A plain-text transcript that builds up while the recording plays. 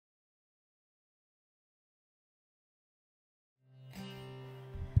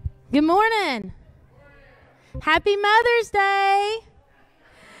Good morning. Happy Mother's Day.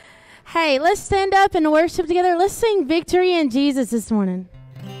 Hey, let's stand up and worship together. Let's sing Victory in Jesus this morning.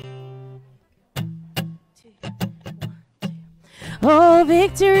 Oh,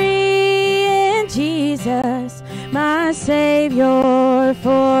 victory in Jesus, my Savior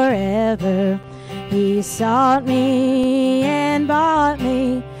forever. He sought me and bought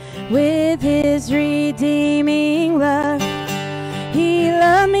me with his redeeming love. He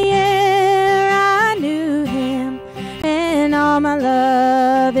loved me ere I knew him, and all my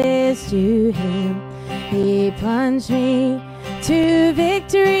love is to him. He plunged me to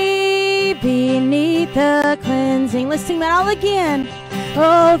victory beneath the cleansing. Let's sing that all again.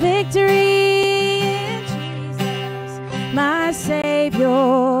 Oh, victory in Jesus, my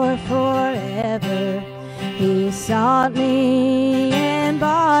Savior forever. He sought me and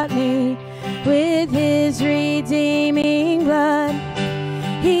bought me with his redeeming blood.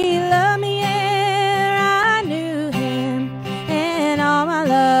 He loved me ere I knew him, and all my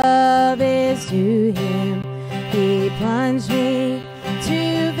love is to him. He plunged me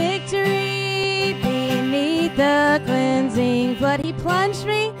to victory beneath the cleansing flood. He plunged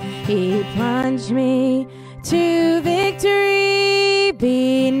me to victory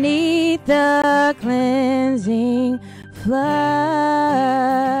beneath the cleansing flood.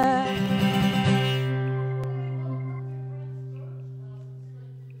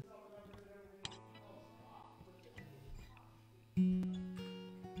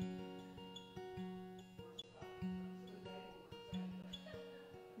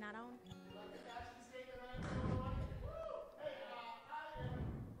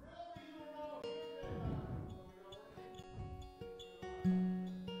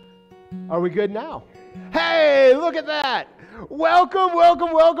 Are we good now? Hey, look at that. Welcome,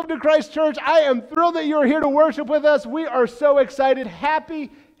 welcome, welcome to Christ Church. I am thrilled that you're here to worship with us. We are so excited. Happy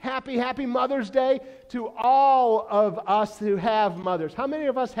Mother's Day to all of us who have mothers. How many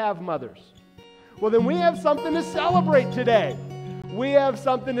of us have mothers? Well, then we have something to celebrate today. We have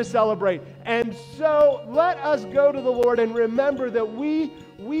something to celebrate. And so let us go to the Lord and remember that we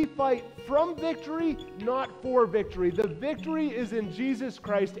fight from victory, not for victory. The victory is in Jesus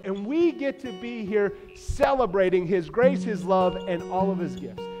Christ, and we get to be here celebrating his grace, his love, and all of his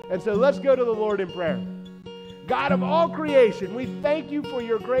gifts. And so let's go to the Lord in prayer. God of all creation, we thank you for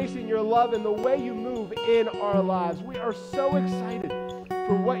your grace and your love and the way you move in our lives. We are so excited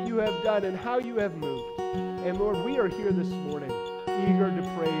for what you have done and how you have moved. And Lord, we are here this morning eager to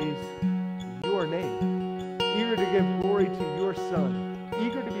praise your name, eager to give glory to your Son,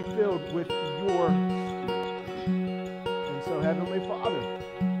 eager to be filled with your Spirit. And so, Heavenly Father,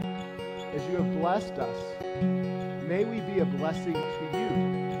 as you have blessed us, may we be a blessing to you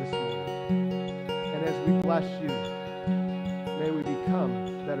this morning. And as we bless you, may we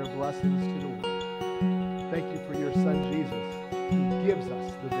become better blessings to the world. Thank you for your Son, Jesus, who gives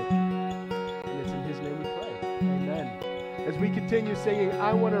us the victory. And it's in his name we pray. Amen. As we continue singing,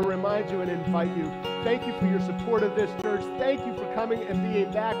 I want to remind you and invite you, thank you for your support of this church. Thank you for coming and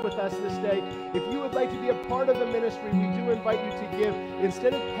being back with us this day. If you would like to be a part of the ministry, we do invite you to give.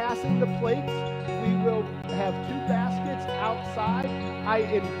 Instead of passing the plates, we will have 2 baskets outside. I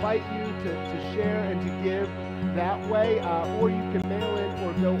invite you to share and to give that way, or you can mail in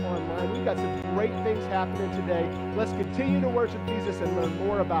or go online. We've got some great things happening today. Let's continue to worship Jesus and learn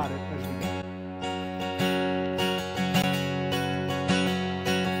more about it as we go.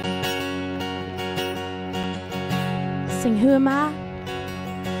 Sing, who am I?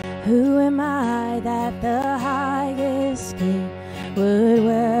 Who am I that the highest King would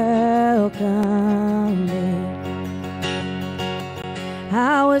welcome me?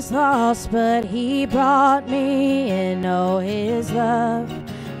 I was lost, but he brought me in. Oh, his love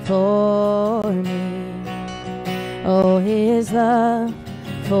for me. Oh, his love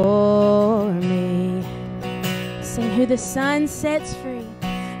for me. Sing, who the sun sets free.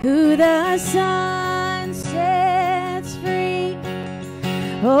 Who the sun sets free.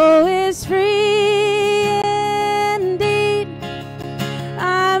 Oh, is free indeed.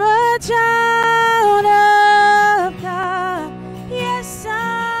 I'm a child of God. Yes,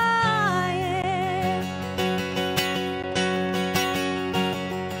 I am.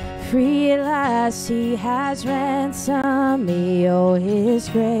 Free at last, he has ransomed me. Oh, his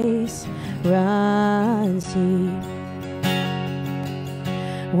grace runs deep.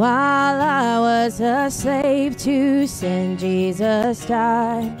 While I was a slave to sin, Jesus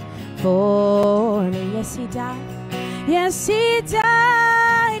died for me. Yes, he died. Yes, he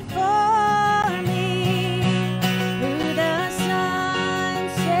died for me. Who the Son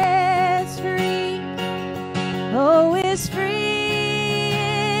sets free, oh, is free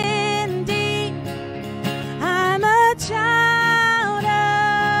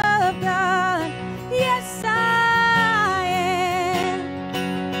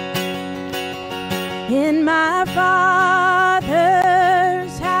In my Father's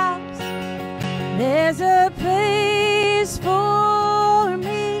house, there's a place for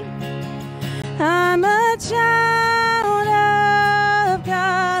me. I'm a child of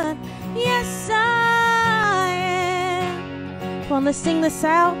God. Yes, I am. Come on, let's sing this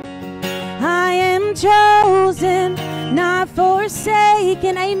out. I am chosen, not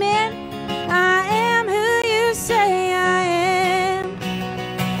forsaken. Amen. I am who you say I am.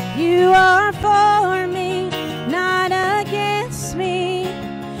 You are for me, not against me.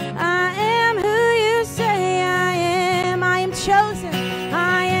 I am who you say I am. I am chosen.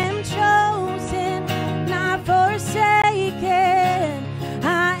 I am chosen, not forsaken.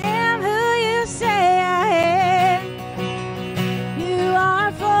 I am who you say I am. You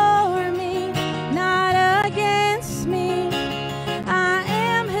are for me, not against me. I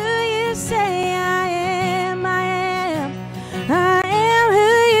am who you say I am. I am who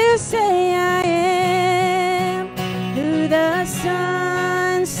you say I am. Who the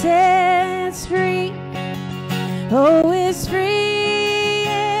Son sets free, oh, is free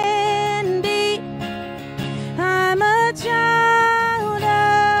indeed. I'm a child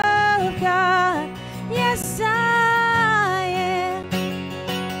of God. Yes, I am.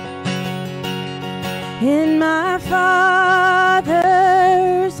 In my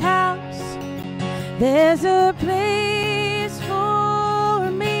Father's house, there's a place for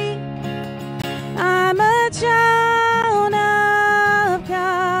me. I'm a child of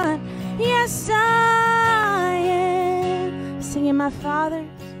God. Yes, I am. Singing my Father's.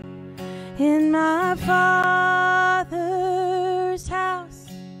 In my Father's house,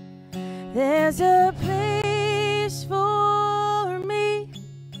 there's a place for me.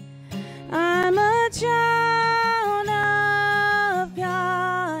 I'm a child of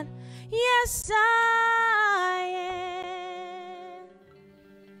God. Yes, I am.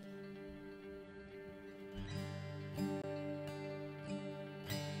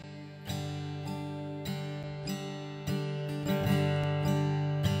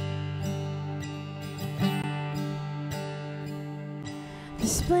 The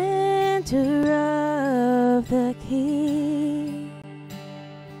splendor of the King,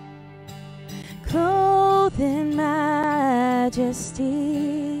 clothed in majesty,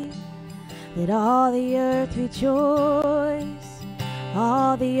 let all the earth rejoice,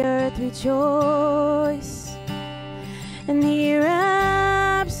 all the earth rejoice. And he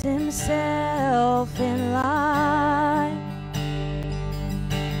wraps himself in light.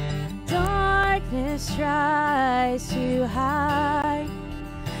 Darkness tries to hide,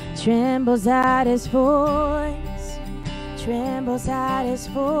 trembles at his voice, trembles at his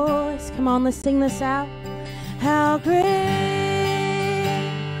voice. Come on, let's sing this out. How great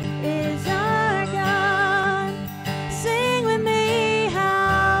is our God. Sing with me.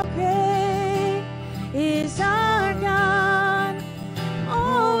 How great is our God.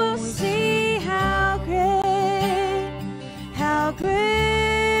 Oh, we'll see how great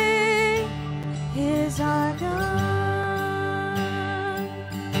is our God.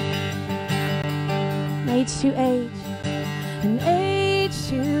 Age to age, and age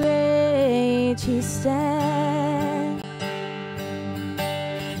to age he stands.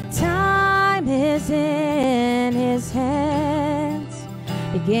 Time is in his hands,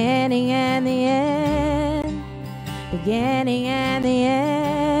 beginning and the end, beginning and the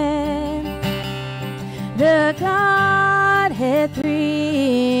end. The Godhead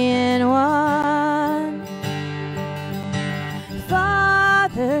three in one,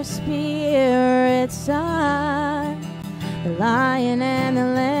 Father, Spirit, Son, the Lion and the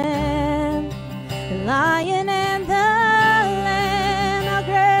Lamb, the Lion and the Lamb.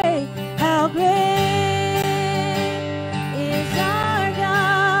 How great is our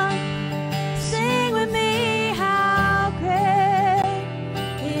God. Sing with me. How great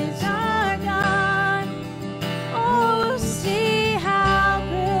is our God. Oh, we'll see how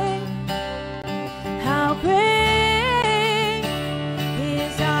great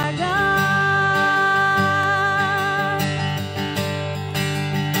is our God.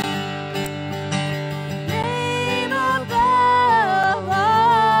 Name above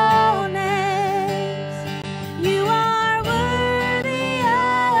all names, you are worthy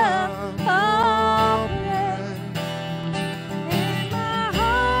of all praise. And my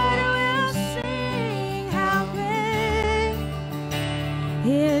heart will sing how great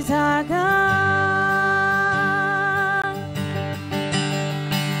is our God.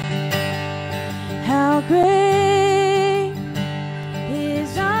 How great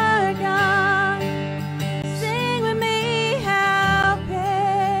is our God. Sing with me. How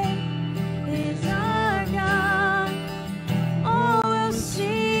great is our God. Oh, we'll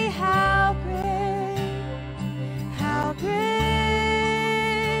see how great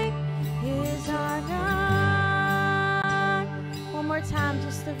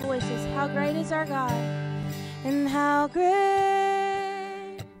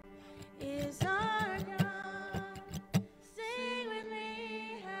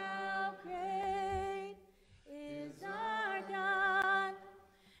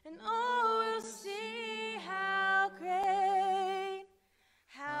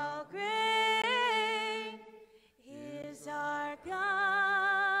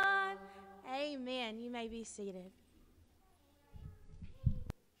be seated.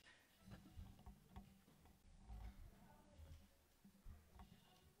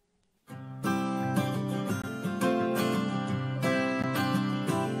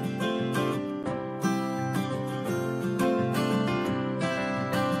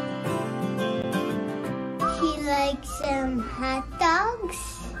 She likes hot dogs.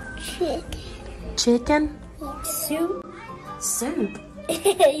 Chicken. Chicken? Yeah. Soup. Soup?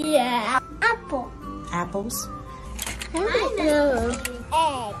 Yeah. Apple. Apples? I know.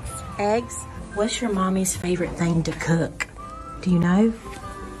 Eggs. Eggs? What's your mommy's favorite thing to cook? Do you know?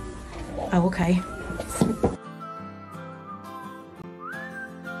 Oh, okay.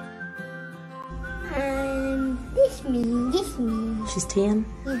 This me. She's 10?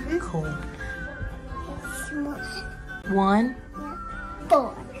 Mm-hmm. Cool. Small. 1?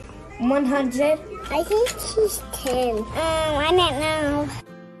 4. 100. I think she's 10. I don't know.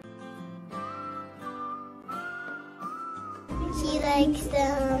 She likes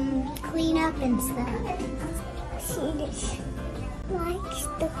to clean up and stuff. She just likes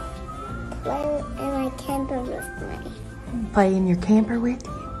to play in my camper with me. Play in your camper with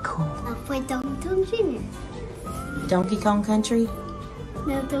you? Cool. I'll play Donkey Kong Jr. Donkey Kong Country?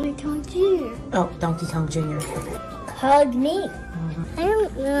 No, Donkey Kong Jr. Oh, Donkey Kong Jr. Hug me. I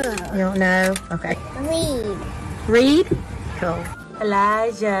don't know. You don't know? Okay. Read. Read? Cool.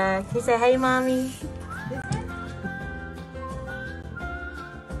 Elijah, can you say hey, Mommy?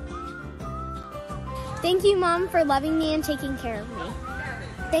 Thank you, Mom, for loving me and taking care of me.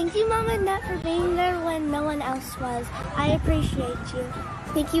 Thank you, Mom and Dad, for being there when no one else was. I appreciate you.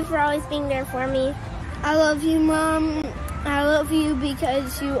 Thank you for always being there for me. I love you, Mom. I love you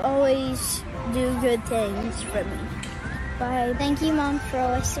because you always do good things for me. Bye. Thank you, Mom, for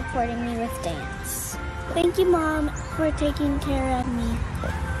always supporting me with dance. Thank you, Mom, for taking care of me.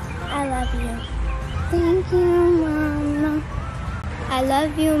 I love you. Thank you, Mom. I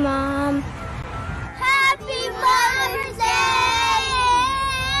love you, Mom. Happy Mother's Day!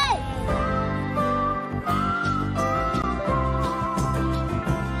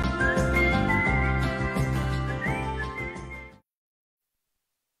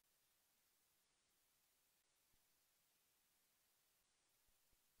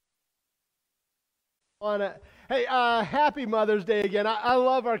 Hey, happy Mother's Day again. I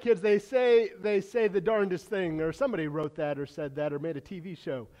love our kids. They say the darndest thing, or somebody wrote that or said that or made a TV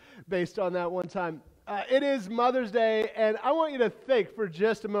show based on that one time. It is Mother's Day, and I want you to think for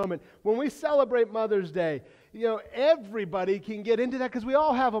just a moment. When we celebrate Mother's Day, you know, everybody can get into that because we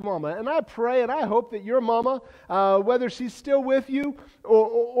all have a mama. And I pray and I hope that your mama, whether she's still with you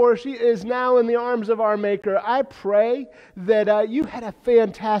or she is now in the arms of our Maker, I pray that you had a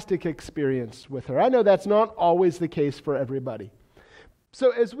fantastic experience with her. I know that's not always the case for everybody.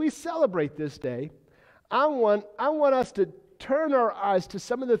 So as we celebrate this day, I want us to turn our eyes to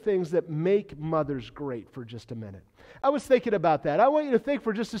some of the things that make mothers great for just a minute. I was thinking about that. I want you to think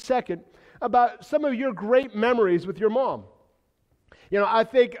for just a second about some of your great memories with your mom. You know, I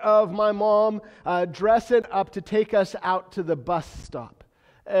think of my mom dressing up to take us out to the bus stop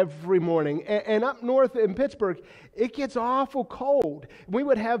every morning. And up north in Pittsburgh, it gets awful cold. We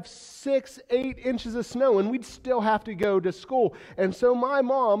would have 6-8 inches of snow, and we'd still have to go to school. And so my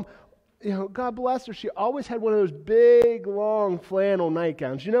mom, you know, God bless her, she always had one of those big, long flannel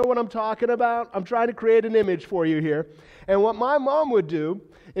nightgowns. You know what I'm talking about? I'm trying to create an image for you here. And what my mom would do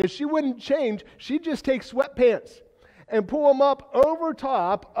is she wouldn't change. She'd just take sweatpants and pull them up over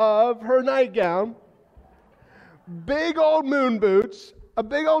top of her nightgown, big old moon boots, a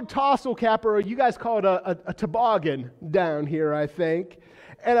big old tassel cap, or you guys call it a toboggan down here, I think,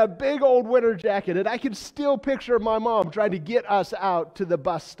 and a big old winter jacket. And I can still picture my mom trying to get us out to the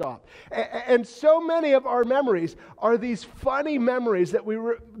bus stop. And so many of our memories are these funny memories that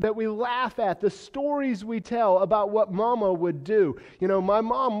we laugh at, the stories we tell about what Mama would do. You know, my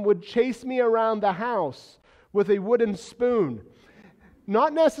mom would chase me around the house with a wooden spoon,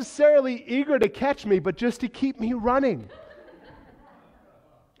 not necessarily eager to catch me, but just to keep me running.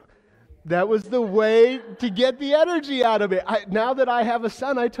 That was the way to get the energy out of it. Now that I have a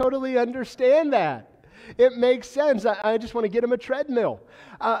son, I totally understand that. It makes sense. I just want to get him a treadmill.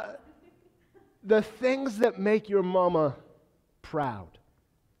 The things that make your mama proud.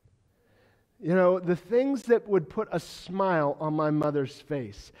 You know, the things that would put a smile on my mother's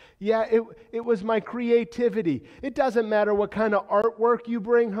face. Yeah, it was my creativity. It doesn't matter what kind of artwork you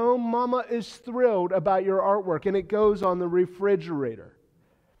bring home. Mama is thrilled about your artwork, and it goes on the refrigerator.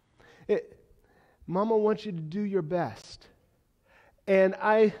 Mama wants you to do your best. And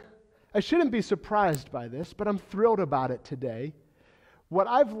I shouldn't be surprised by this, but I'm thrilled about it today. What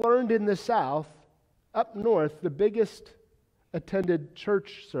I've learned in the South, Up north, the biggest attended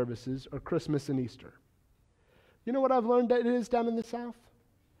church services are Christmas and Easter. You know what I've learned that it is down in the South?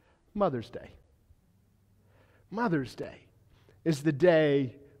 Mother's Day. Mother's Day is the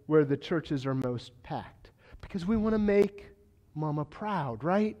day where the churches are most packed because we want to make Mama proud,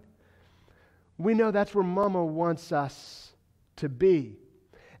 right? We know that's where Mama wants us to be.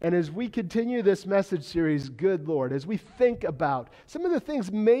 And as we continue this message series, Good Lord, as we think about some of the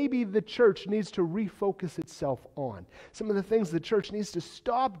things maybe the church needs to refocus itself on, some of the things the church needs to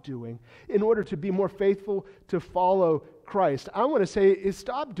stop doing in order to be more faithful to follow Christ, I want to say is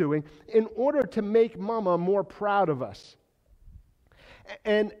stop doing in order to make Mama more proud of us.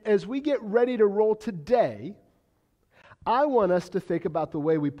 And as we get ready to roll today, I want us to think about the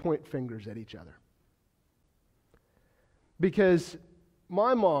way we point fingers at each other. Because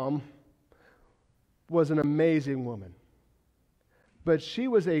my mom was an amazing woman, but she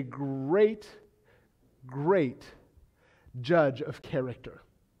was a great, great judge of character,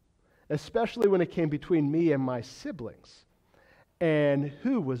 especially when it came between me and my siblings, and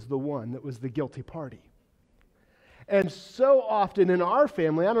who was the one that was the guilty party. And so often in our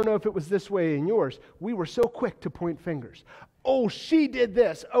family, I don't know if it was this way in yours, we were so quick to point fingers. Oh, she did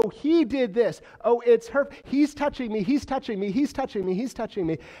this. Oh, he did this. Oh, it's her. He's touching me. He's touching me. He's touching me. He's touching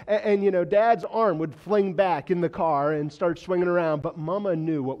me. And you know, Dad's arm would fling back in the car and start swinging around. But Mama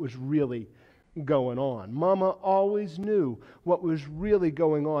knew what was really going on. Mama always knew what was really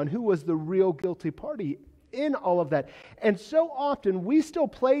going on. Who was the real guilty party in all of that? And so often we still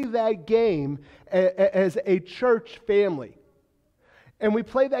play that game as a church family. And we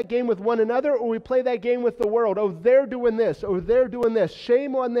play that game with one another, or we play that game with the world. Oh, they're doing this. Oh, they're doing this.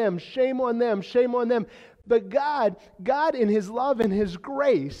 Shame on them. Shame on them. Shame on them. But God in His love and His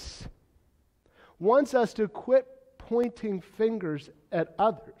grace wants us to quit pointing fingers at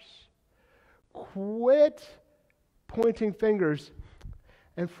others. Quit pointing fingers.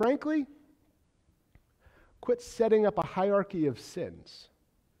 And frankly, quit setting up a hierarchy of sins.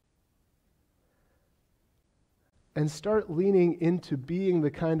 And start leaning into being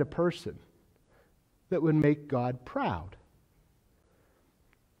the kind of person that would make God proud.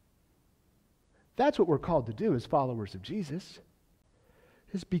 That's what we're called to do as followers of Jesus,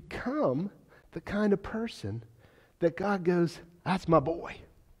 is become the kind of person that God goes, that's my boy,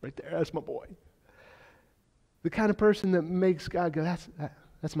 right there, that's my boy. The kind of person that makes God go,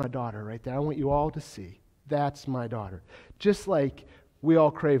 that's my daughter right there. I want you all to see, that's my daughter. Just like we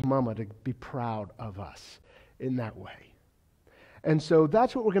all crave Mama to be proud of us in that way. And so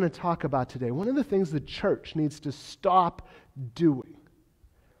that's what we're going to talk about today. One of the things the church needs to stop doing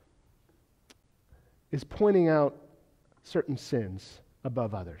is pointing out certain sins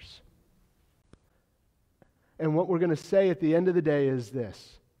above others. And what we're going to say at the end of the day is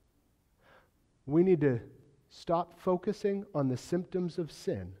this: we need to stop focusing on the symptoms of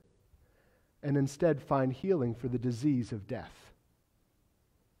sin and instead find healing for the disease of death.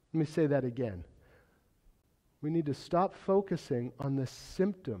 Let me say that again. We need to stop focusing on the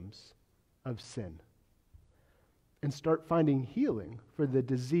symptoms of sin and start finding healing for the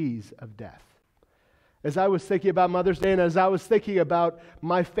disease of death. As I was thinking about Mother's Day, and as I was thinking about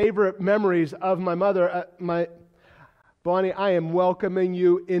my favorite memories of my mother, Bonnie, I am welcoming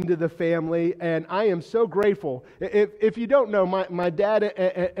you into the family, and I am so grateful. If you don't know, my dad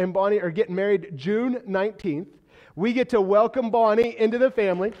and Bonnie are getting married June 19th. We get to welcome Bonnie into the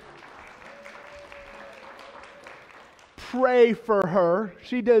family. Pray for her.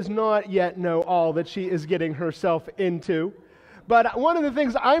 She does not yet know all that she is getting herself into. But one of the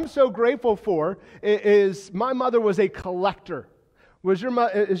things I'm so grateful for is my mother was a collector. Is your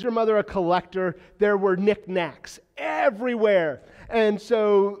mother a collector? There were knickknacks everywhere. And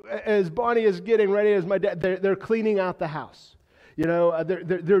so as Bonnie is getting ready, as my dad, they're cleaning out the house. You know,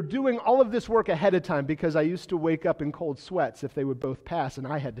 they're doing all of this work ahead of time because I used to wake up in cold sweats if they would both pass, and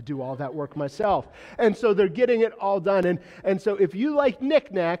I had to do all that work myself. And so they're getting it all done. And so if you like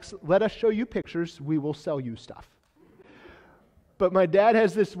knickknacks, let us show you pictures. We will sell you stuff. But my dad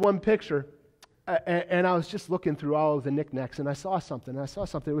has this one picture, and I was just looking through all of the knickknacks, and I saw something.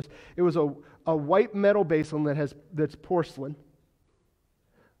 It was a white metal basin that's porcelain,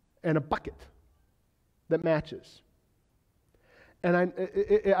 and a bucket that matches. And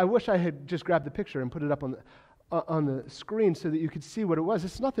I wish I had just grabbed the picture and put it up on the screen so that you could see what it was.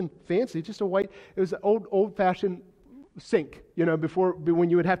 It's nothing fancy, just a white. It was an old-fashioned sink, you know,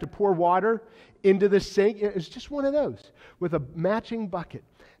 when you would have to pour water into the sink. It's just one of those with a matching bucket.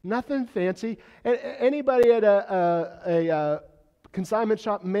 Nothing fancy. And anybody at a consignment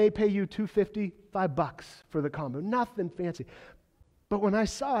shop may pay you $2.50, $5 for the combo. Nothing fancy. But when I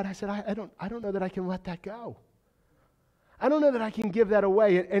saw it, I said, I don't know that I can let that go. I don't know that I can give that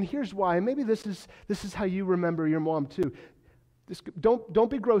away. And here's why. And maybe this is how you remember your mom too. Don't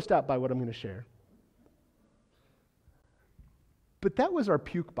be grossed out by what I'm going to share. But that was our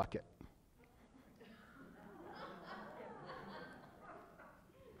puke bucket.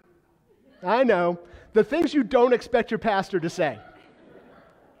 I know. The things you don't expect your pastor to say.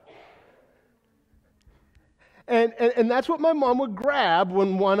 And that's what my mom would grab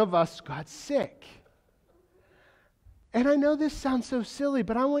when one of us got sick. And I know this sounds so silly,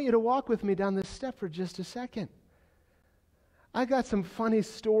 but I want you to walk with me down this step for just a second. I got some funny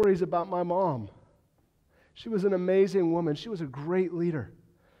stories about my mom. She was an amazing woman. She was a great leader.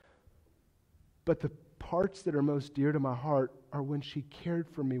 But the parts that are most dear to my heart are when she cared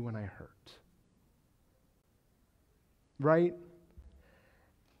for me when I hurt. Right?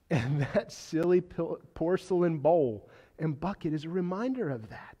 And that silly porcelain bowl and bucket is a reminder of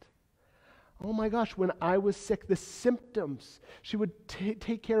that. Oh my gosh, when I was sick, the symptoms, she would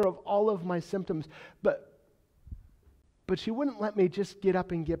take care of all of my symptoms, but she wouldn't let me just get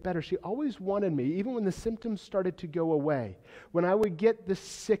up and get better. She always wanted me, even when the symptoms started to go away, when I would get the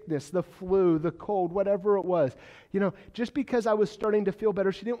sickness, the flu, the cold, whatever it was, just because I was starting to feel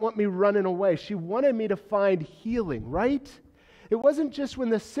better, she didn't want me running away. She wanted me to find healing, right? It wasn't just when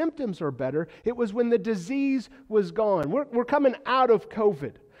the symptoms are better, it was when the disease was gone. We're coming out of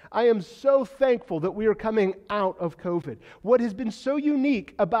COVID. I am so thankful that we are coming out of COVID. What has been so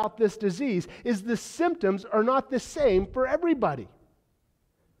unique about this disease is the symptoms are not the same for everybody.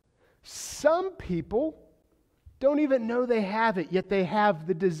 Some people don't even know they have it, yet they have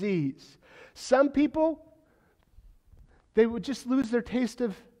the disease. Some people, they would just lose their taste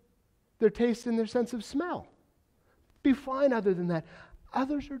and their sense of smell. Be fine other than that.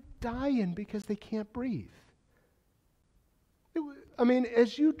 Others are dying because they can't breathe.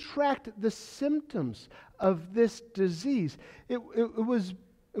 As you tracked the symptoms of this disease, it was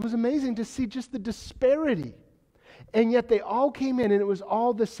amazing to see just the disparity. And yet they all came in and it was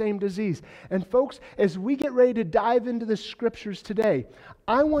all the same disease. And folks, as we get ready to dive into the scriptures today,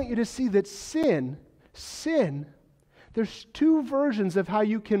 I want you to see that sin, there's two versions of how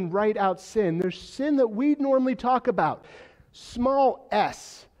you can write out sin. There's sin that we normally talk about, small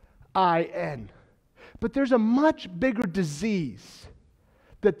S-I-N. But there's a much bigger disease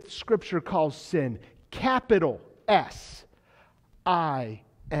that Scripture calls sin, capital S-I-N.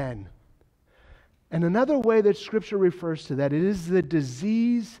 And another way that Scripture refers to that, it is the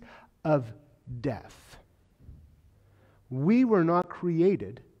disease of death. We were not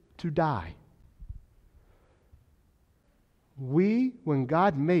created to die. We, when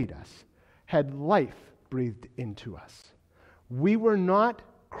God made us, had life breathed into us. We were not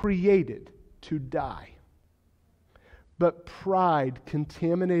created to die. But pride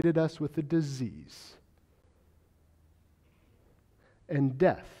contaminated us with a disease. And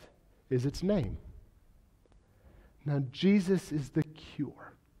death is its name. Now, Jesus is the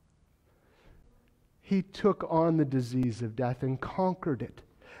cure. He took on the disease of death and conquered it.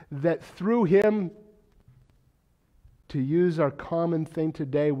 That through Him, to use our common thing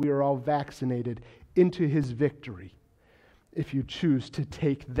today, we are all vaccinated into His victory, if you choose to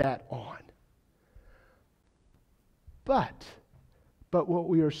take that on. But what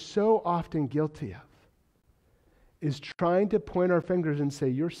we are so often guilty of is trying to point our fingers and say,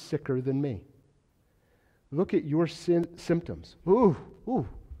 you're sicker than me. Look at your symptoms. Ooh, oh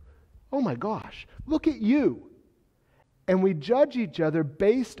my gosh, look at you. And we judge each other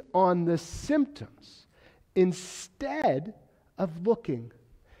based on the symptoms instead of looking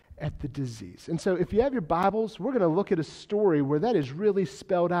at the disease. And so if you have your Bibles, we're going to look at a story where that is really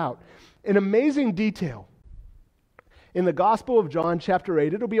spelled out in amazing detail. In the Gospel of John, chapter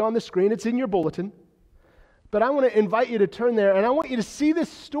 8, it'll be on the screen, it's in your bulletin. But I want to invite you to turn there, and I want you to see this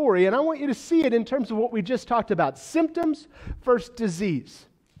story, and I want you to see it in terms of what we just talked about, symptoms versus disease.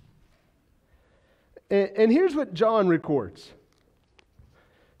 And here's what John records.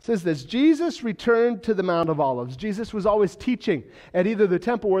 It says this: Jesus returned to the Mount of Olives. Jesus was always teaching at either the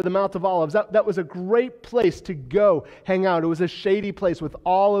temple or the Mount of Olives. That was a great place to go hang out. It was a shady place with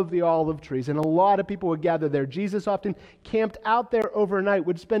all of the olive trees, and a lot of people would gather there. Jesus often camped out there overnight,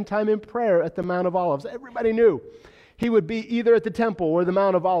 would spend time in prayer at the Mount of Olives. Everybody knew he would be either at the temple or the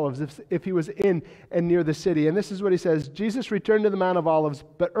Mount of Olives if he was in and near the city. And this is what he says: Jesus returned to the Mount of Olives,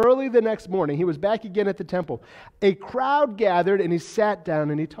 but early the next morning he was back again at the temple. A crowd gathered, and he sat down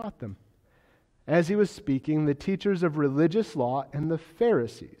and he taught them. As he was speaking, the teachers of religious law and the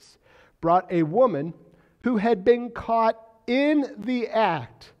Pharisees brought a woman who had been caught in the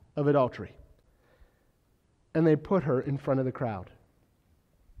act of adultery, and they put her in front of the crowd.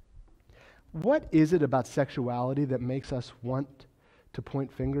 What is it about sexuality that makes us want to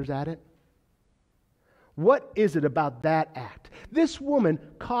point fingers at it? What is it about that act? This woman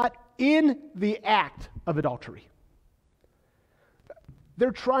caught in the act of adultery.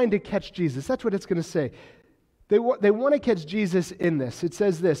 They're trying to catch Jesus. That's what it's going to say. They want to catch Jesus in this. It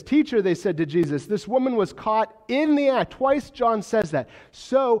says this, "Teacher," they said to Jesus, "this woman was caught in the act." Twice John says that.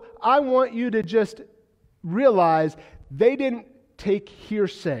 So I want you to just realize they didn't take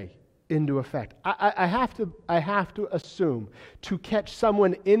hearsay into effect. I have to assume to catch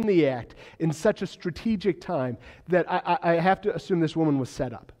someone in the act in such a strategic time that I have to assume this woman was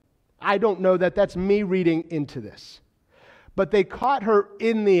set up. I don't know that. That's me reading into this. But they caught her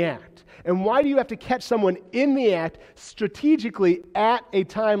in the act. And why do you have to catch someone in the act strategically at a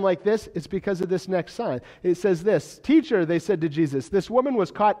time like this? It's because of this next sign. It says this, "Teacher," they said to Jesus, "this woman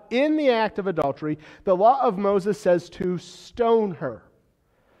was caught in the act of adultery. The law of Moses says to stone her."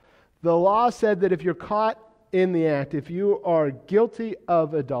 The law said that if you're caught in the act, if you are guilty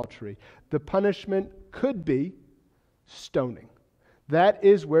of adultery, the punishment could be stoning. That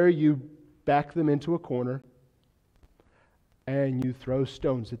is where you back them into a corner and you throw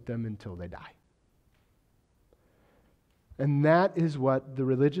stones at them until they die. And that is what the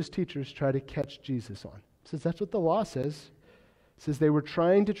religious teachers try to catch Jesus on. It says that's what the law says. It says they were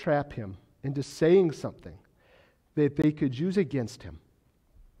trying to trap him into saying something that they could use against him.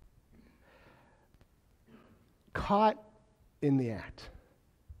 Caught in the act.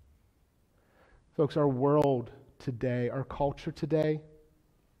 Folks, our world today, our culture today,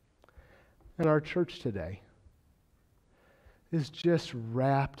 and our church today is just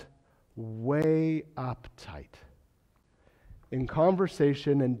wrapped way up tight in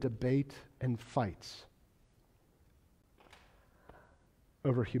conversation and debate and fights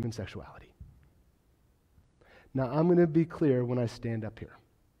over human sexuality. Now, I'm going to be clear when I stand up here.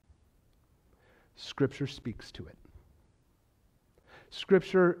 Scripture speaks to it.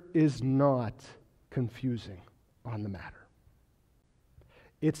 Scripture is not confusing on the matter.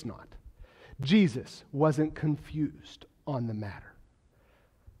 It's not. Jesus wasn't confused on the matter.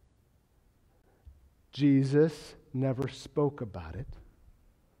 Jesus never spoke about it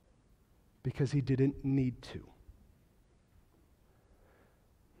because he didn't need to.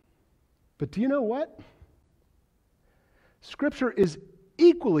 But do you know what? Scripture is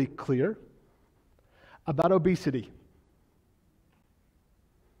equally clear about obesity.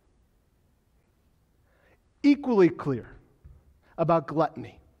 Equally clear about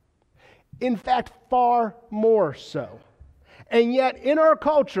gluttony. In fact, far more so. And yet, in our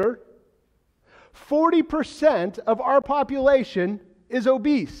culture, 40% of our population is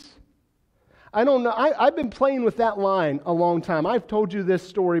obese. I don't know. I've been playing with that line a long time. I've told you this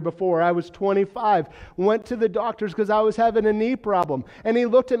story before. I was 25, went to the doctors because I was having a knee problem. And he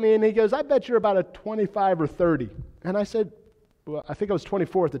looked at me and he goes, "I bet you're about a 25 or 30. And I said, well, I think I was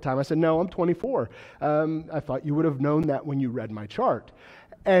 24 at the time. I said, "No, I'm 24. I thought you would have known that when you read my chart."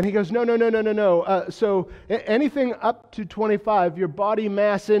 And he goes, no. So anything up to 25, your body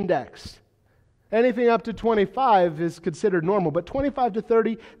mass index. Anything up to 25 is considered normal, but 25 to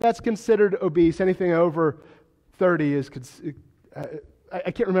 30, that's considered obese. Anything over 30 is,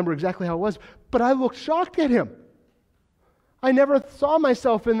 I can't remember exactly how it was, but I looked shocked at him. I never saw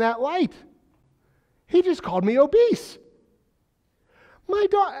myself in that light. He just called me obese.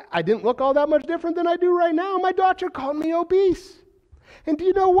 I didn't look all that much different than I do right now. My doctor called me obese. And do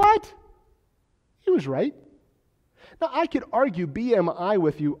you know what? He was right. Now, I could argue BMI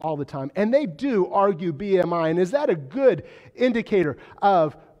with you all the time, and they do argue BMI, and is that a good indicator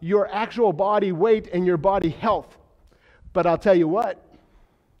of your actual body weight and your body health? But I'll tell you what,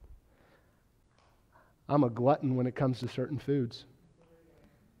 I'm a glutton when it comes to certain foods.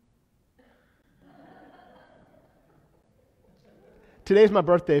 Today's my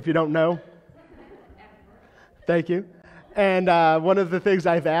birthday, if you don't know. Thank you. And one of the things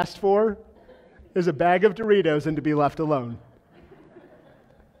I've asked for is a bag of Doritos and to be left alone.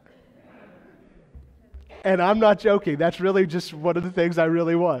 And I'm not joking. That's really just one of the things I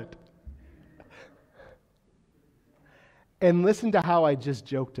really want. And listen to how I just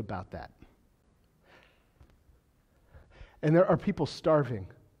joked about that. And there are people starving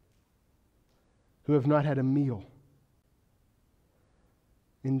who have not had a meal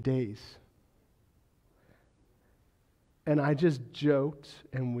in days. And I just joked,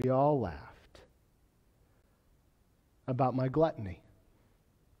 and we all laughed about my gluttony.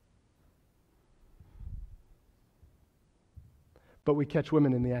 But we catch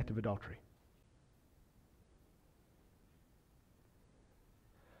women in the act of adultery.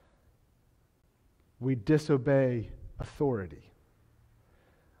 We disobey authority.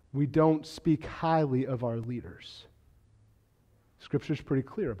 We don't speak highly of our leaders. Scripture's pretty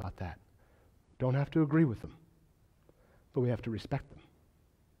clear about that. Don't have to agree with them, but we have to respect them.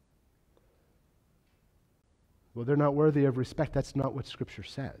 Well, they're not worthy of respect. That's not what Scripture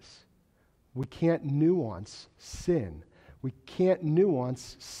says. We can't nuance sin. We can't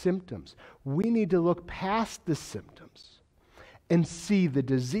nuance symptoms. We need to look past the symptoms and see the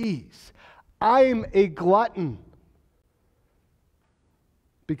disease. I'm a glutton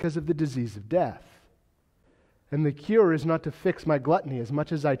because of the disease of death. And the cure is not to fix my gluttony as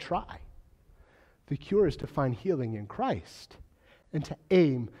much as I try. The cure is to find healing in Christ and to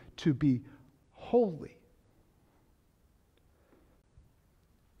aim to be holy.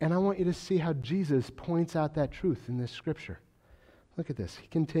 And I want you to see how Jesus points out that truth in this scripture. Look at this. He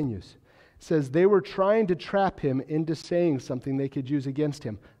continues. It says, they were trying to trap him into saying something they could use against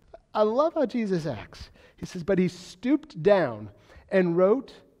him. I love how Jesus acts. He says, but he stooped down and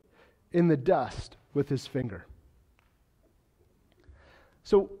wrote in the dust with his finger.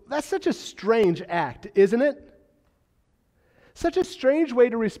 So that's such a strange act, isn't it? Such a strange way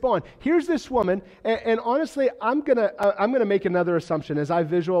to respond. Here's this woman, and honestly, I'm gonna make another assumption as I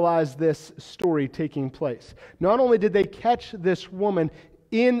visualize this story taking place. Not only did they catch this woman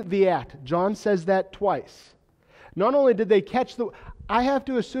in the act, John says that twice. Not only did they catch I have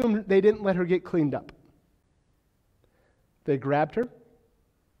to assume they didn't let her get cleaned up. They grabbed her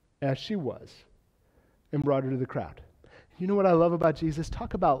as she was and brought her to the crowd. You know what I love about Jesus?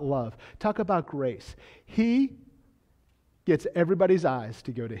 Talk about love. Talk about grace. He gets everybody's eyes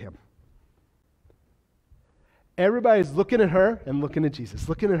to go to him. Everybody's looking at her and looking at Jesus.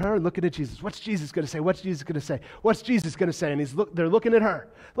 Looking at her and looking at Jesus. What's Jesus going to say? What's Jesus going to say? What's Jesus going to say? And they're looking at her.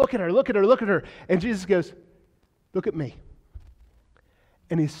 Look at her, look at her, look at her. And Jesus goes, look at me.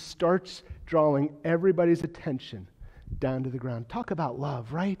 And he starts drawing everybody's attention down to the ground. Talk about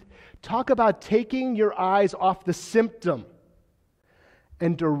love, right? Talk about taking your eyes off the symptom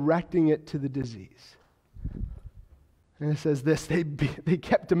and directing it to the disease. And it says this, they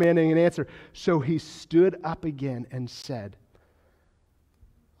kept demanding an answer. So he stood up again and said,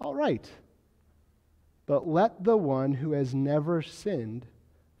 all right, but let the one who has never sinned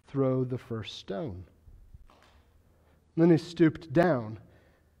throw the first stone. And then he stooped down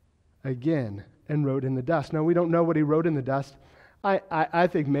again and wrote in the dust. Now, we don't know what he wrote in the dust. I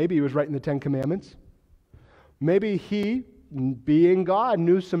think maybe he was writing the Ten Commandments. Maybe he, being God,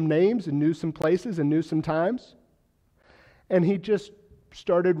 knew some names and knew some places and knew some times. And he just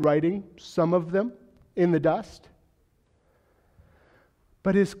started writing some of them in the dust.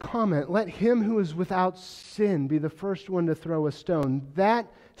 But his comment, let him who is without sin be the first one to throw a stone,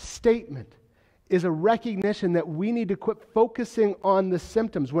 that statement is a recognition that we need to quit focusing on the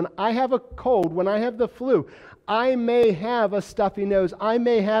symptoms. When I have a cold, when I have the flu, I may have a stuffy nose, I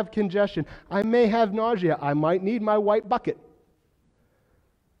may have congestion, I may have nausea, I might need my white bucket.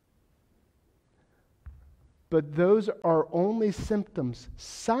 But those are only symptoms,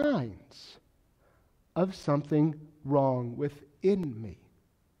 signs of something wrong within me.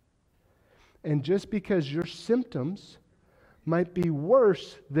 And just because your symptoms might be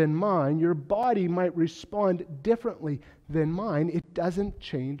worse than mine, your body might respond differently than mine, it doesn't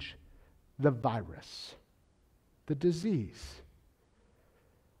change the virus, the disease.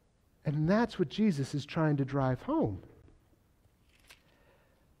 And that's what Jesus is trying to drive home.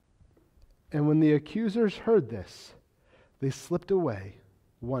 And when the accusers heard this, they slipped away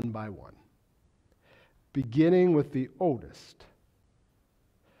one by one, beginning with the oldest.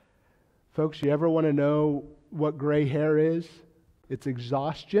 Folks, you ever want to know what gray hair is? It's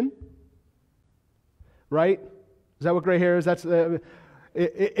exhaustion, right? Is that what gray hair is?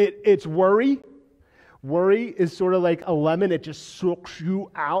 It's worry. Worry is sort of like a lemon. It just sucks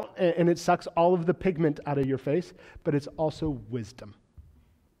you out, and it sucks all of the pigment out of your face, but it's also wisdom.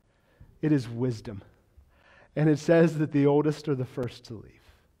 It is wisdom. And it says that the oldest are the first to leave.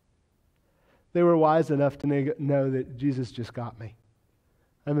 They were wise enough to know that Jesus just got me.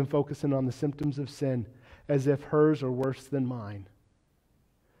 I've been focusing on the symptoms of sin as if hers are worse than mine.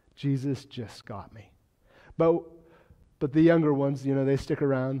 Jesus just got me. But the younger ones, they stick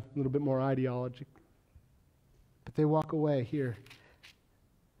around, a little bit more ideology. But they walk away here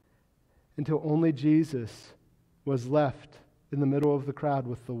until only Jesus was left in the middle of the crowd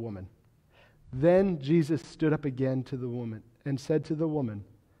with the woman. Then Jesus stood up again to the woman and said to the woman,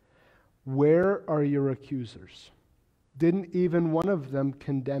 where are your accusers? Didn't even one of them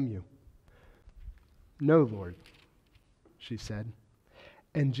condemn you? No, Lord, she said.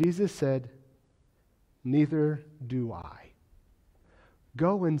 And Jesus said, neither do I.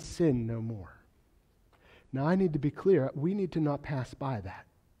 Go and sin no more. Now I need to be clear, we need to not pass by that.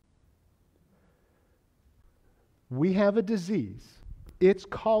 We have a disease. It's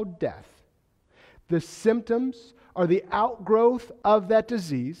called death. The symptoms are the outgrowth of that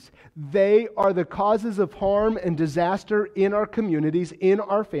disease. They are the causes of harm and disaster in our communities, in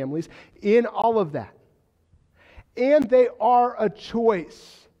our families, in all of that. And they are a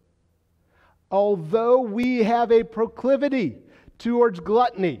choice. Although we have a proclivity towards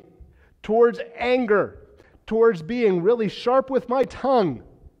gluttony, towards anger, towards being really sharp with my tongue,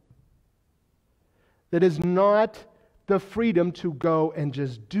 that is not the freedom to go and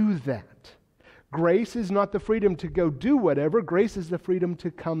just do that. Grace is not the freedom to go do whatever. Grace is the freedom to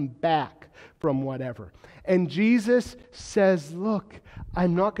come back from whatever. And Jesus says, look,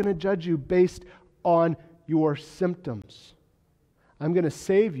 I'm not going to judge you based on your symptoms. I'm going to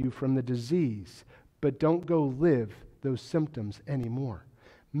save you from the disease, but don't go live those symptoms anymore.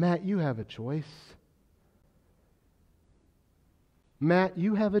 Matt, you have a choice. Matt,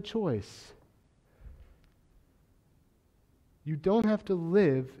 you have a choice. You don't have to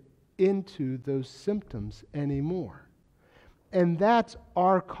live into those symptoms anymore. And that's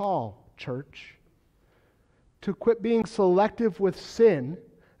our call, church. To quit being selective with sin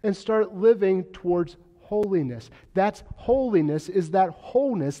and start living towards holiness. That's holiness, is that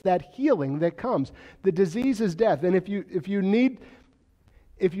wholeness, that healing that comes. The disease is death. And if you need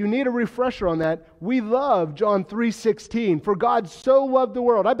a refresher on that, we love John 3:16. For God so loved the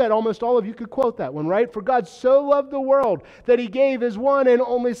world. I bet almost all of you could quote that one, right? For God so loved the world that he gave his one and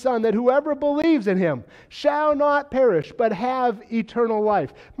only Son, that whoever believes in him shall not perish, but have eternal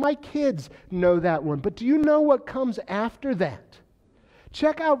life. My kids know that one, but do you know what comes after that?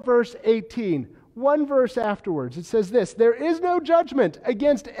 Check out verse 18. One verse afterwards, it says this: there is no judgment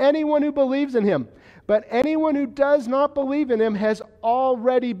against anyone who believes in him, but anyone who does not believe in him has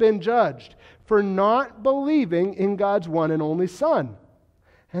already been judged for not believing in God's one and only Son.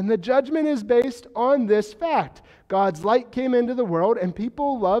 And the judgment is based on this fact: God's light came into the world, and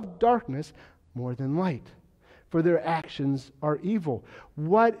people loved darkness more than light, for their actions are evil.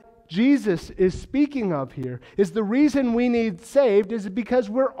 What Jesus is speaking of here is the reason we need saved is because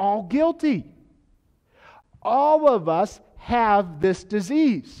we're all guilty. All of us have this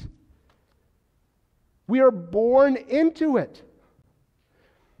disease. We are born into it.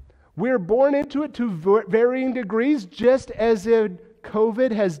 We are born into it to varying degrees, just as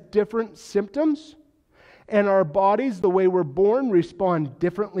COVID has different symptoms, and our bodies, the way we're born, respond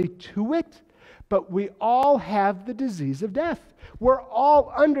differently to it. But we all have the disease of death. We're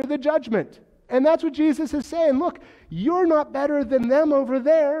all under the judgment. And that's what Jesus is saying. Look, you're not better than them over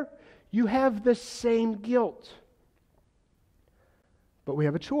there. You have the same guilt. But we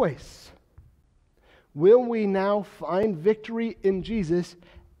have a choice. Will we now find victory in Jesus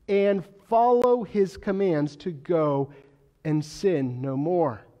and follow his commands to go and sin no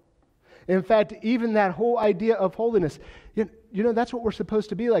more? In fact, even that whole idea of holiness, you know, that's what we're supposed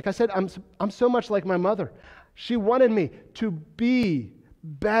to be like. I said, I'm so much like my mother. She wanted me to be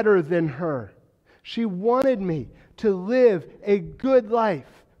better than her. She wanted me to live a good life.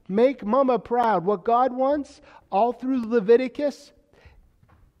 Make Mama proud. What God wants, all through Leviticus,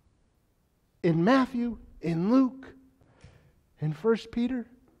 in Matthew, in Luke, in 1 Peter,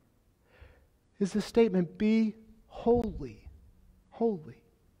 is the statement, be holy. Holy.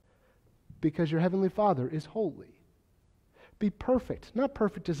 Because your Heavenly Father is holy. Be perfect. Not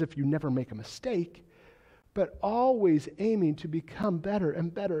perfect as if you never make a mistake, but always aiming to become better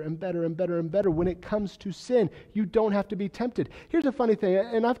and better and better and better and better. When it comes to sin, you don't have to be tempted. Here's a funny thing,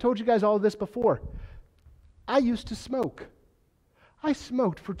 and I've told you guys all of this before. I used to smoke. I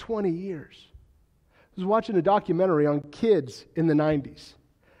smoked for 20 years. I was watching a documentary on kids in the 90s.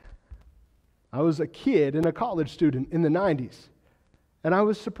 I was a kid and a college student in the 90s. And I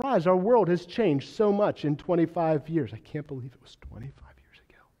was surprised. Our world has changed so much in 25 years. I can't believe it was 25 years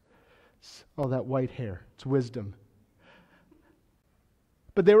ago. Oh, that white hair. It's wisdom.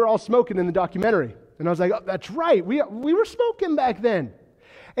 But they were all smoking in the documentary. And I was like, oh, that's right. We were smoking back then.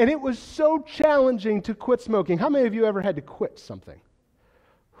 And it was so challenging to quit smoking. How many of you ever had to quit something?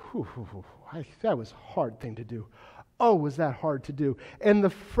 That was a hard thing to do. Oh, was that hard to do. And the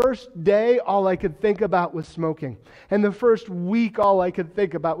first day, all I could think about was smoking. And the first week, all I could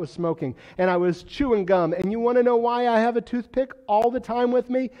think about was smoking. And I was chewing gum. And you want to know why I have a toothpick all the time with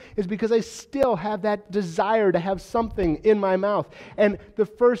me? Is because I still have that desire to have something in my mouth. And the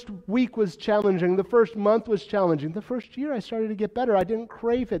first week was challenging. The first month was challenging. The first year, I started to get better. I didn't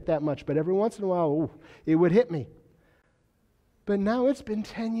crave it that much. But every once in a while, it would hit me. But now it's been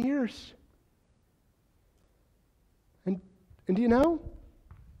 10 years. And do you know?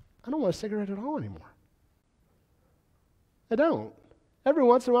 I don't want a cigarette at all anymore. I don't. Every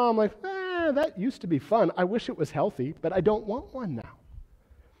once in a while I'm like, that used to be fun. I wish it was healthy, but I don't want one now.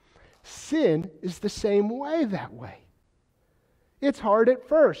 Sin is the same way that way. It's hard at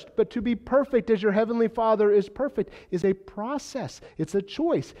first, but to be perfect as your Heavenly Father is perfect is a process. It's a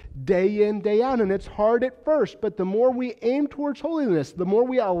choice, day in, day out, and it's hard at first, but the more we aim towards holiness, the more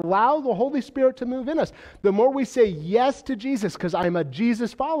we allow the Holy Spirit to move in us, the more we say yes to Jesus, because I'm a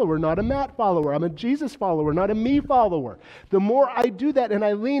Jesus follower, not a Matt follower. I'm a Jesus follower, not a me follower. The more I do that and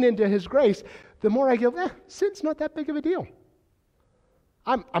I lean into His grace, the more I go, sin's not that big of a deal.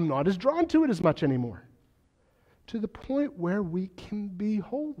 I'm not as drawn to it as much anymore. To the point where we can be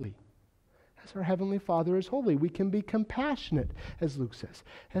holy as our Heavenly Father is holy. We can be compassionate, as Luke says,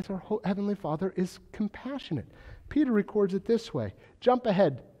 as our Heavenly Father is compassionate. Peter records it this way. Jump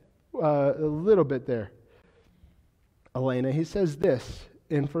ahead a little bit there, Elena. He says this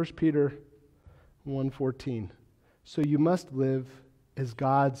in 1 Peter 1:14. So you must live as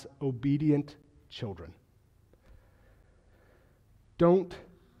God's obedient children. Don't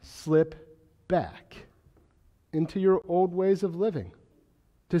slip back into your old ways of living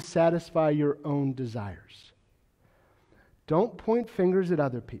to satisfy your own desires. Don't point fingers at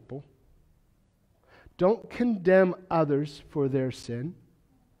other people. Don't condemn others for their sin.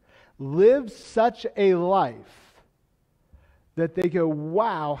 Live such a life that they go,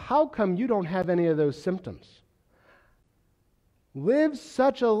 wow, how come you don't have any of those symptoms? Live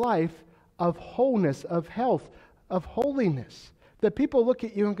such a life of wholeness, of health, of holiness, that people look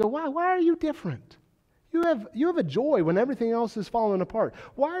at you and go, wow, why are you different? You have a joy when everything else is falling apart.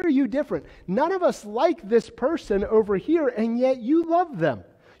 Why are you different? None of us like this person over here, and yet you love them.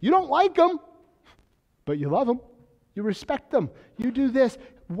 You don't like them, but you love them. You respect them. You do this.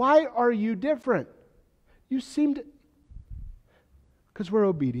 Why are you different? You seem to... Because we're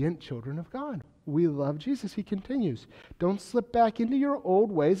obedient children of God. We love Jesus. He continues. Don't slip back into your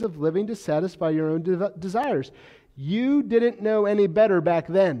old ways of living to satisfy your own desires. You didn't know any better back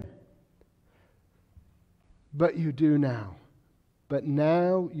then, but you do now. But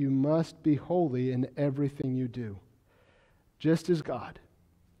now you must be holy in everything you do, just as God,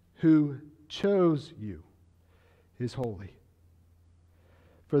 who chose you, is holy.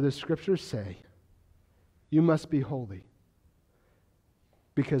 For the Scriptures say, you must be holy,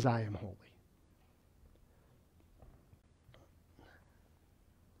 because I am holy.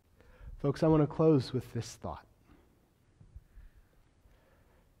 Folks, I want to close with this thought.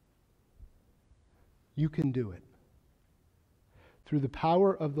 You can do it. Through the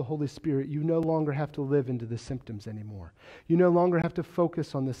power of the Holy Spirit, you no longer have to live into the symptoms anymore. You no longer have to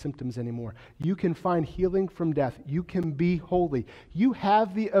focus on the symptoms anymore. You can find healing from death. You can be holy. You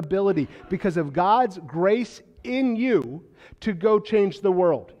have the ability, because of God's grace in you, to go change the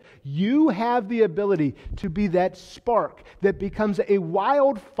world. You have the ability to be that spark that becomes a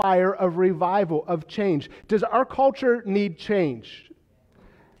wildfire of revival, of change. Does our culture need change?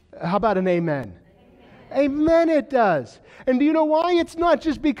 How about an amen? Amen, it does. And do you know why? It's not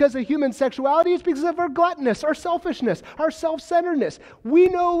just because of human sexuality. It's because of our gluttoness, our selfishness, our self-centeredness. We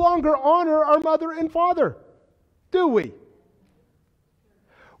no longer honor our mother and father, do we?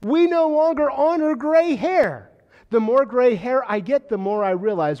 We no longer honor gray hair. The more gray hair I get, the more I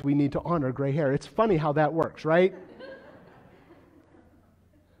realize we need to honor gray hair. It's funny how that works, right?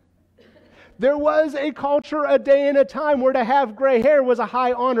 There was a culture, a day and a time where to have gray hair was a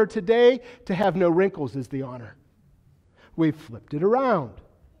high honor. Today, to have no wrinkles is the honor. We've flipped it around.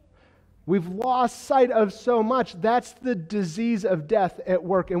 We've lost sight of so much. That's the disease of death at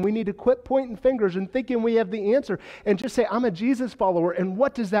work. And we need to quit pointing fingers and thinking we have the answer and just say, I'm a Jesus follower. And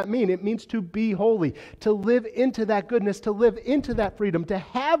what does that mean? It means to be holy, to live into that goodness, to live into that freedom, to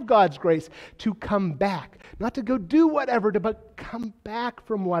have God's grace, to come back. Not to go do whatever, but come back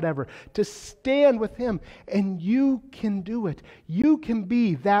from whatever, to stand with Him. And you can do it. You can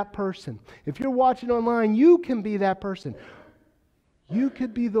be that person. If you're watching online, you can be that person. You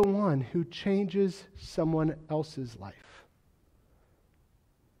could be the one who changes someone else's life.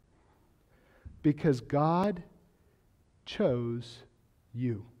 Because God chose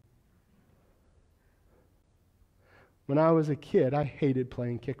you. When I was a kid, I hated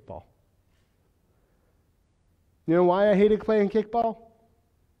playing kickball. You know why I hated playing kickball?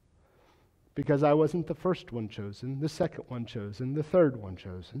 Because I wasn't the first one chosen, the second one chosen, the third one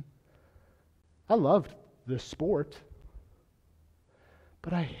chosen. I loved the sport.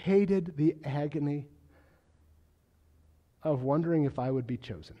 But I hated the agony of wondering if I would be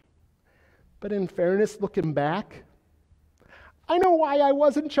chosen. But in fairness, looking back, I know why I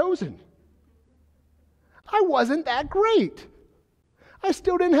wasn't chosen. I wasn't that great. I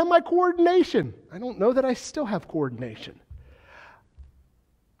still didn't have my coordination. I don't know that I still have coordination.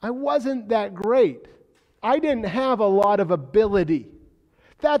 I wasn't that great. I didn't have a lot of ability.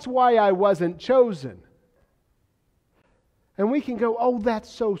 That's why I wasn't chosen. And we can go, oh,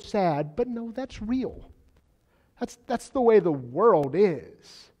 that's so sad. But no, that's real. That's the way the world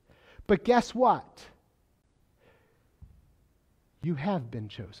is. But guess what? You have been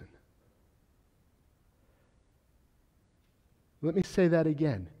chosen. Let me say that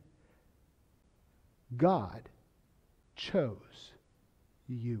again. God chose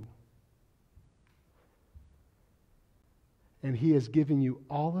you. And He has given you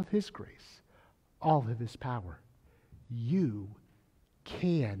all of His grace, all of His power. You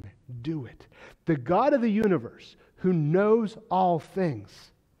can do it. The God of the universe, who knows all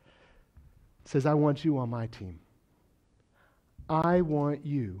things, says, I want you on my team. I want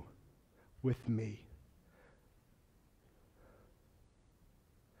you with me.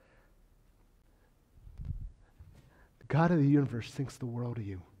 The God of the universe thinks the world of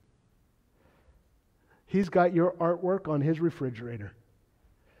you. He's got your artwork on His refrigerator.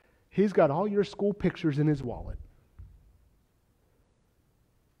 He's got all your school pictures in His wallet.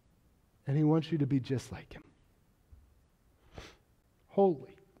 And He wants you to be just like Him.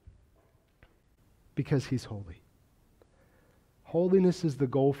 Holy. Because He's holy. Holiness is the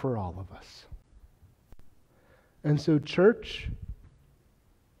goal for all of us. And so, church,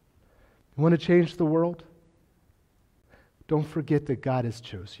 you want to change the world? Don't forget that God has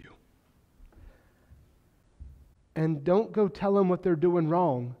chose you. And don't go tell them what they're doing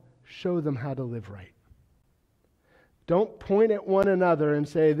wrong. Show them how to live right. Don't point at one another and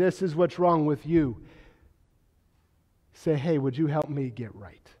say, this is what's wrong with you. Say, hey, would you help me get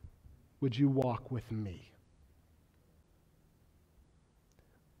right? Would you walk with me?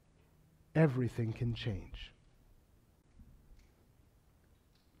 Everything can change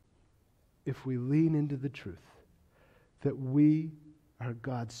if we lean into the truth that we are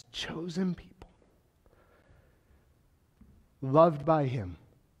God's chosen people, loved by Him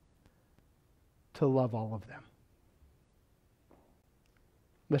to love all of them.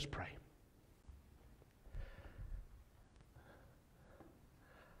 Let's pray.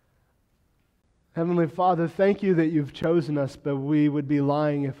 Heavenly Father, thank you that you've chosen us, but we would be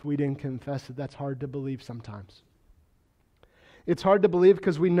lying if we didn't confess it. That's hard to believe sometimes. It's hard to believe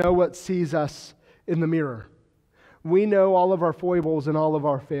because we know what sees us in the mirror. We know all of our foibles and all of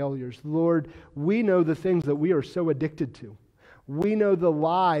our failures. Lord, we know the things that we are so addicted to. We know the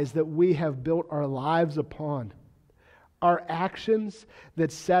lies that we have built our lives upon. Our actions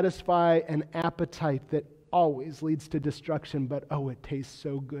that satisfy an appetite that always leads to destruction, but oh, it tastes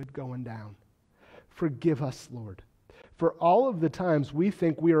so good going down. Forgive us, Lord, for all of the times we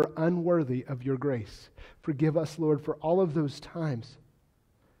think we are unworthy of your grace. Forgive us, Lord, for all of those times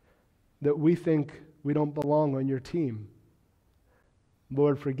that we think we don't belong on your team.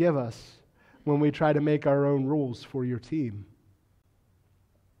 Lord, forgive us when we try to make our own rules for your team.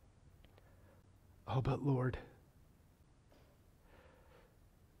 Oh, but Lord,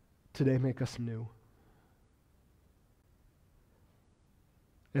 today make us new.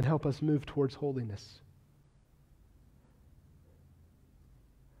 And help us move towards holiness.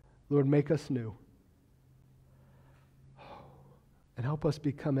 Lord, make us new. And help us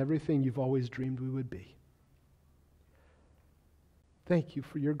become everything you've always dreamed we would be. Thank you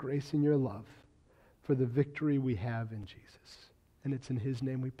for your grace and your love, for the victory we have in Jesus. And it's in His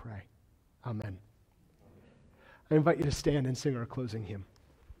name we pray. Amen. I invite you to stand and sing our closing hymn.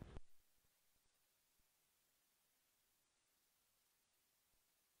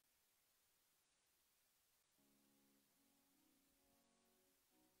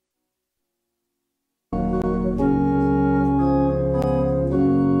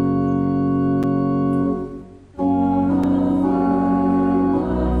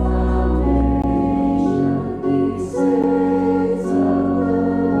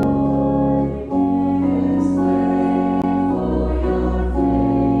 Your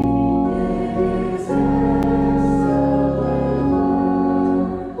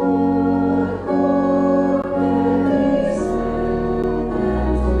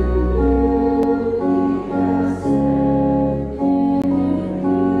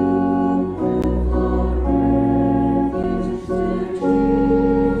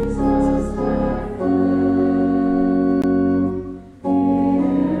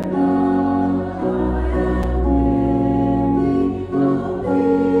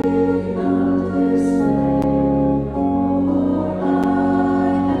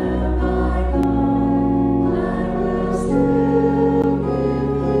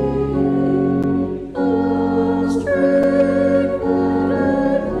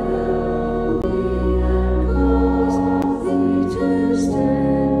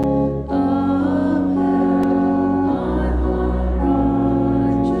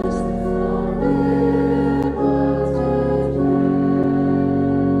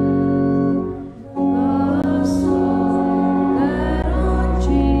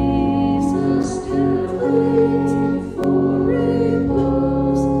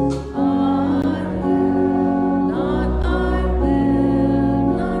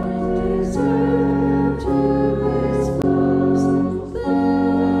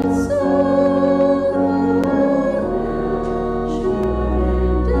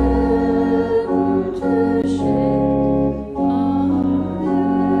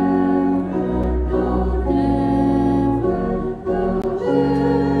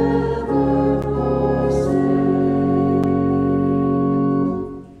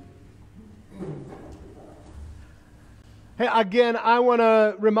again, I want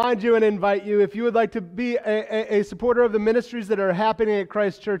to remind you and invite you, if you would like to be a supporter of the ministries that are happening at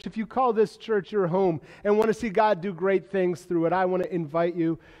Christ Church, if you call this church your home and want to see God do great things through it, I want to invite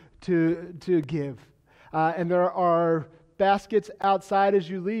you to give. And there are baskets outside as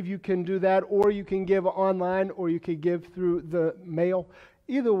you leave. You can do that, or you can give online, or you can give through the mail.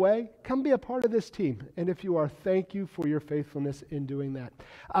 Either way, come be a part of this team. And if you are, thank you for your faithfulness in doing that.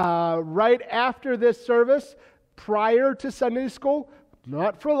 Right after this service, prior to Sunday school,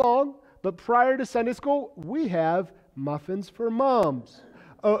 not for long, but prior to Sunday school, we have muffins for moms.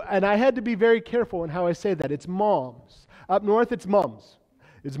 Oh, and I had to be very careful in how I say that. It's moms. Up north, it's mums.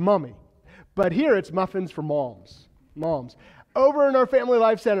 It's mummy. But here, it's muffins for moms. Moms. Over in our Family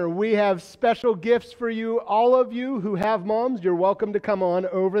Life Center, we have special gifts for you. All of you who have moms, you're welcome to come on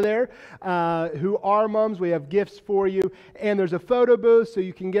over there. Who are moms, we have gifts for you. And there's a photo booth so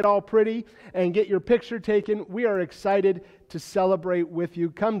you can get all pretty and get your picture taken. We are excited to celebrate with you.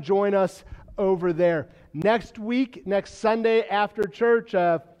 Come join us over there. Next week, next Sunday after church,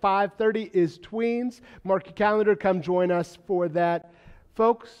 5:30 is Tweens. Mark your calendar. Come join us for that.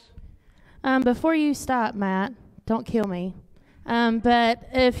 Folks? Before you stop, Matt, don't kill me. But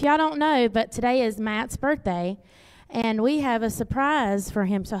if y'all don't know, but today is Matt's birthday, and we have a surprise for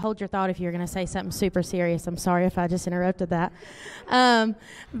him. So hold your thought if you're going to say something super serious. I'm sorry if I just interrupted that.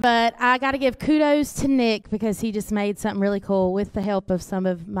 But I got to give kudos to Nick because he just made something really cool with the help of some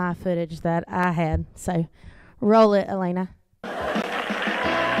of my footage that I had. So roll it, Elena. We've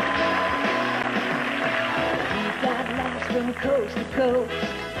got laughs from coast to coast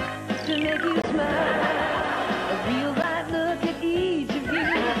to make you smile. A real light look at each of you to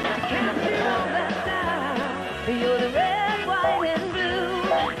capture all that style. You're the red, white, and blue.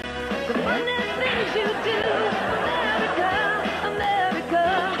 The wondrous things you do. America, America,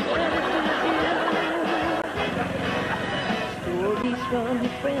 and it's with you. Stories from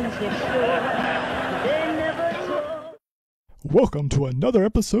your friends next door, they never told. Welcome to another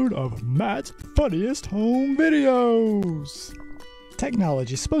episode of Matt's Funniest Home Videos.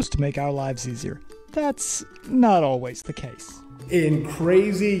 Technology is supposed to make our lives easier. That's not always the case. In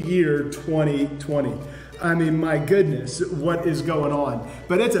crazy year 2020. I mean, my goodness, what is going on?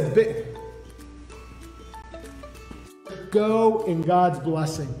 But it's a big... Go in God's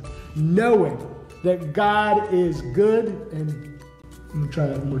blessing, knowing that God is good. And I'm going to try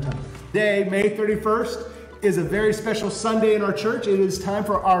that one more time. Today, May 31st, is a very special Sunday in our church. It is time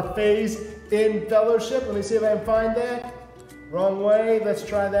for our phase in fellowship. Let me see if I can find that. Wrong way. Let's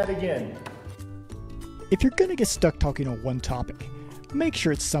try that again. If you're going to get stuck talking on one topic, make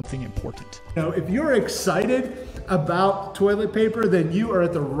sure it's something important. You know, if you're excited about toilet paper, then you are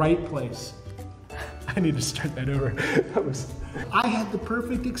at the right place. I need to start that over. I had the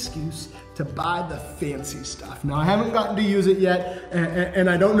perfect excuse to buy the fancy stuff. Now, I haven't gotten to use it yet, and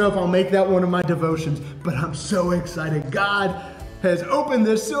I don't know if I'll make that one of my devotions, but I'm so excited. God has opened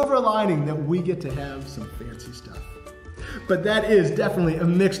this silver lining that we get to have some fancy stuff. But that is definitely a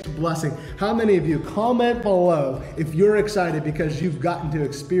mixed blessing. How many of you comment below if you're excited because you've gotten to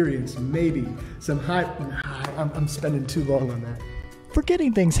experience maybe some I'm spending too long on that.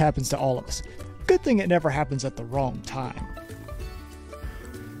 Forgetting things happens to all of us. Good thing it never happens at the wrong time.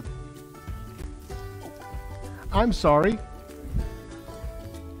 I'm sorry.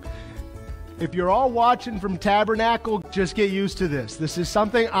 If you're all watching from Tabernacle, just get used to this. This is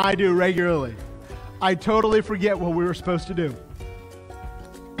something I do regularly. I totally forget what we were supposed to do.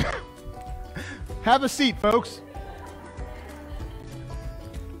 Have a seat, folks.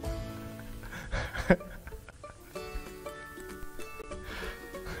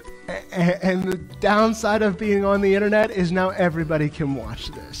 And the downside of being on the internet is now everybody can watch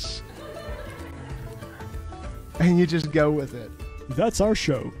this. And you just go with it. That's our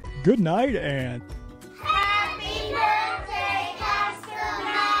show. Good night and... Happy birthday, Pastor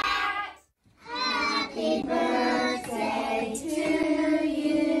Matt! Happy birthday to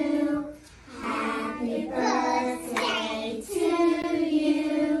you. Happy birthday to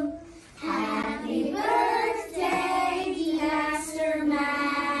you. Happy birthday, Pastor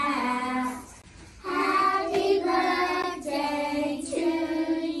Matt. Happy birthday to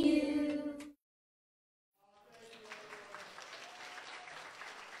you.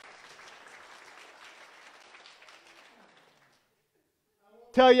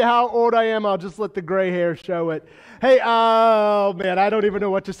 Tell you how old I am, I'll just let the gray hair show it. Hey, oh man, I don't even know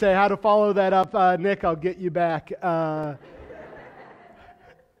what to say, how to follow that up. Nick, I'll get you back. I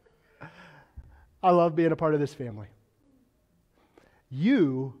love being a part of this family.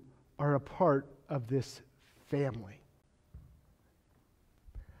 You are a part of this family.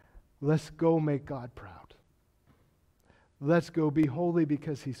 Let's go make God proud. Let's go be holy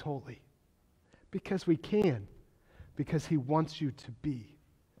because he's holy. Because we can. Because he wants you to be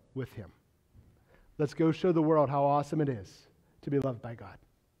with him. Let's go show the world how awesome it is to be loved by God.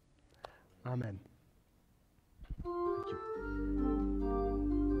 Amen. Thank you.